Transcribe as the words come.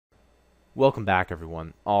Welcome back,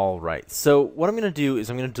 everyone. All right, so what I'm going to do is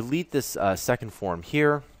I'm going to delete this second form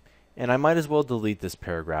here, and I might as well delete this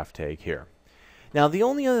paragraph tag here. Now, the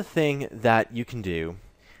only other thing that you can do,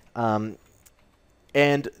 and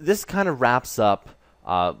this kind of wraps up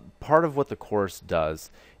part of what the course does,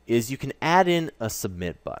 is you can add in a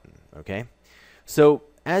submit button, okay? So,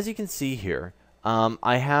 as you can see here,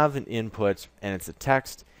 I have an input, and it's a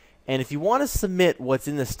text, and if you want to submit what's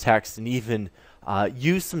in this text and even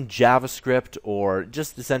use some JavaScript or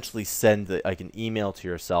just essentially send like an email to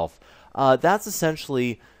yourself, that's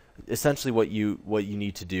essentially what you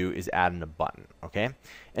need to do is add in a button, okay?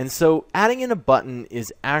 And so adding in a button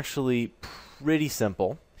is actually pretty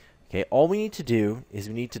simple. Okay, all we need to do is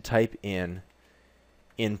we need to type in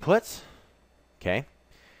input, okay?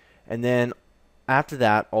 And then after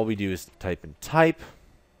that, all we do is type in type.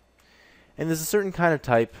 And there's a certain kind of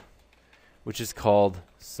type which is called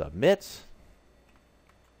submit.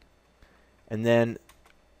 And then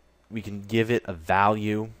we can give it a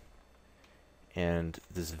value. And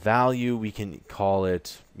this value, we can call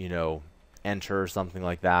it, enter or something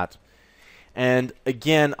like that. And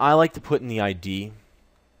again, I like to put in the ID.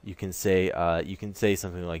 You can say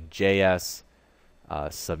something like JS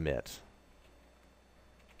submit.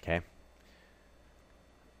 Okay,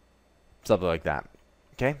 something like that.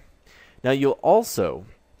 Okay. Now you'll also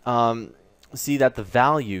see that the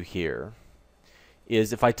value here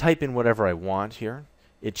is if I type in whatever I want here,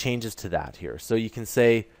 it changes to that here. So you can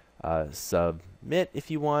say submit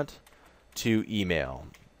if you want to email.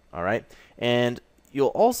 All right, and you'll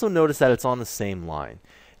also notice that it's on the same line.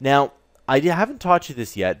 Now, I haven't taught you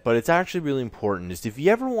this yet, but it's actually really important. Is if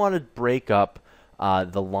you ever want to break up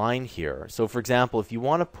the line here. So, for example, if you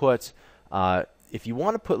want to put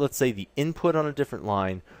let's say the input on a different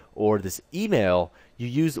line or this email, you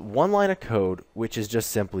use one line of code, which is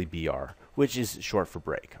just simply BR, which is short for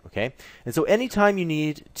break. Okay, and so anytime you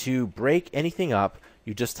need to break anything up,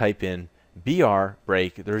 you just type in BR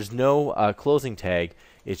break. There's no closing tag.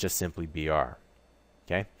 It's just simply BR.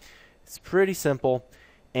 Okay, it's pretty simple.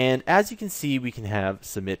 And as you can see, we can have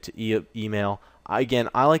submit to email. Again,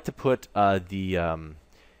 I like to put the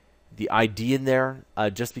ID in there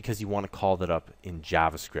just because you want to call that up in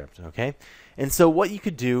JavaScript. Okay, and so what you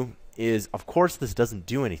could do is, of course, this doesn't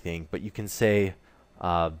do anything, but you can say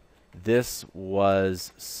this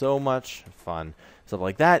was so much fun, stuff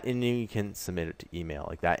like that, and then you can submit it to email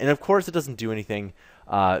like that. And of course, it doesn't do anything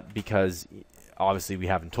because obviously we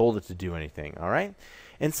haven't told it to do anything. All right,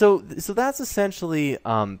 and so that's essentially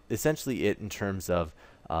it in terms of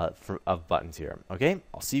buttons here. Okay,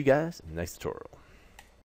 I'll see you guys in the next tutorial.